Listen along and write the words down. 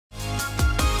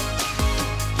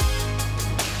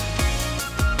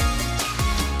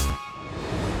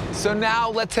So now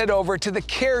let's head over to the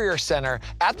Carrier Center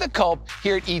at the Culp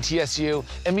here at ETSU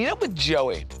and meet up with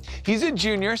Joey. He's a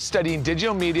junior studying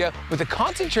digital media with a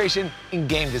concentration in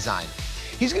game design.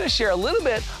 He's going to share a little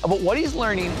bit about what he's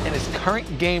learning in his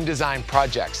current game design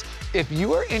projects. If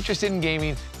you are interested in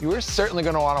gaming, you are certainly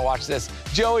going to want to watch this.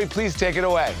 Joey, please take it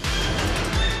away.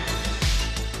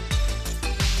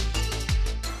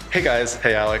 Hey guys,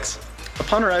 hey Alex.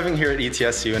 Upon arriving here at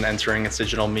ETSU and entering its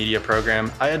digital media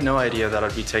program, I had no idea that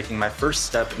I'd be taking my first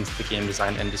step into the game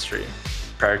design industry.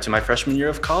 Prior to my freshman year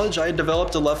of college, I had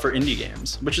developed a love for indie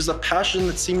games, which is a passion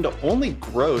that seemed to only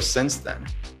grow since then.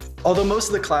 Although most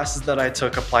of the classes that I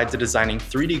took applied to designing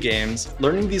 3D games,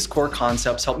 learning these core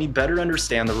concepts helped me better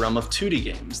understand the realm of 2D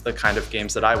games, the kind of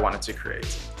games that I wanted to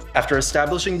create. After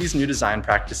establishing these new design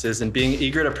practices and being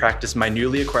eager to practice my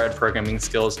newly acquired programming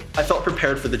skills, I felt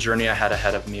prepared for the journey I had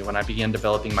ahead of me when I began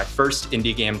developing my first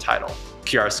indie game title,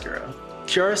 Chiaroscuro.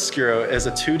 Chiaroscuro is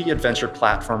a 2D adventure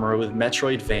platformer with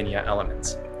Metroidvania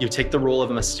elements. You take the role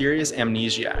of a mysterious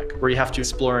amnesiac, where you have to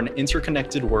explore an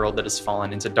interconnected world that has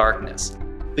fallen into darkness.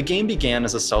 The game began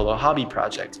as a solo hobby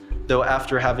project, though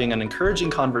after having an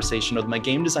encouraging conversation with my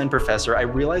game design professor, I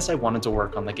realized I wanted to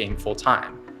work on the game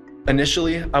full-time.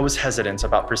 Initially, I was hesitant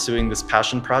about pursuing this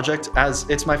passion project as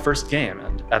it's my first game,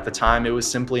 and at the time it was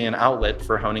simply an outlet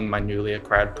for honing my newly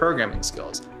acquired programming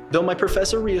skills. Though my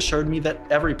professor reassured me that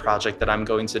every project that I'm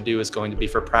going to do is going to be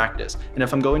for practice, and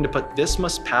if I'm going to put this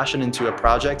much passion into a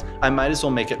project, I might as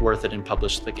well make it worth it and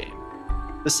publish the game.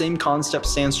 The same concept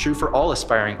stands true for all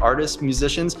aspiring artists,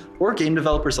 musicians, or game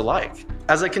developers alike.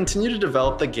 As I continued to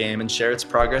develop the game and share its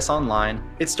progress online,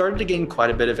 it started to gain quite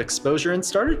a bit of exposure and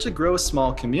started to grow a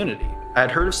small community. I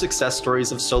had heard of success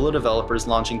stories of solo developers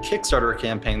launching Kickstarter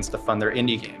campaigns to fund their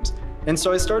indie games, and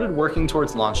so I started working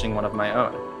towards launching one of my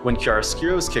own. When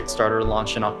Chiaroscuro's Kickstarter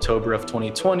launched in October of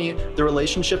 2020, the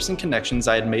relationships and connections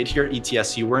I had made here at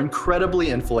ETSU were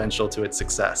incredibly influential to its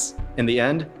success. In the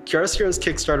end, Chiaroscuro's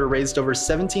Kickstarter raised over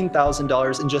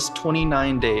 $17,000 in just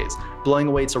 29 days, blowing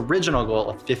away its original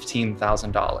goal of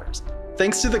 $15,000.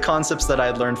 Thanks to the concepts that I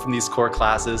had learned from these core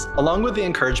classes, along with the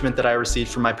encouragement that I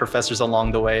received from my professors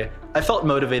along the way, I felt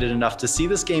motivated enough to see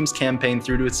this game's campaign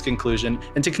through to its conclusion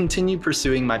and to continue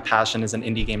pursuing my passion as an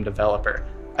indie game developer.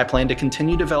 I plan to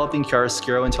continue developing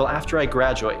Chiaroscuro until after I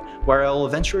graduate, where I will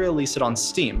eventually release it on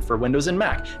Steam for Windows and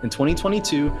Mac in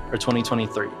 2022 or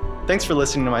 2023. Thanks for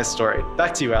listening to my story.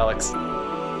 Back to you, Alex.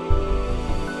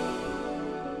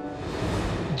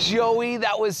 Joey,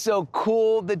 that was so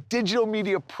cool. The digital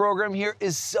media program here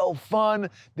is so fun.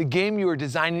 The game you are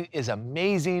designing is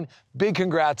amazing. Big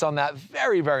congrats on that.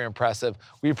 Very, very impressive.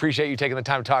 We appreciate you taking the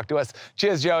time to talk to us.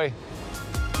 Cheers, Joey.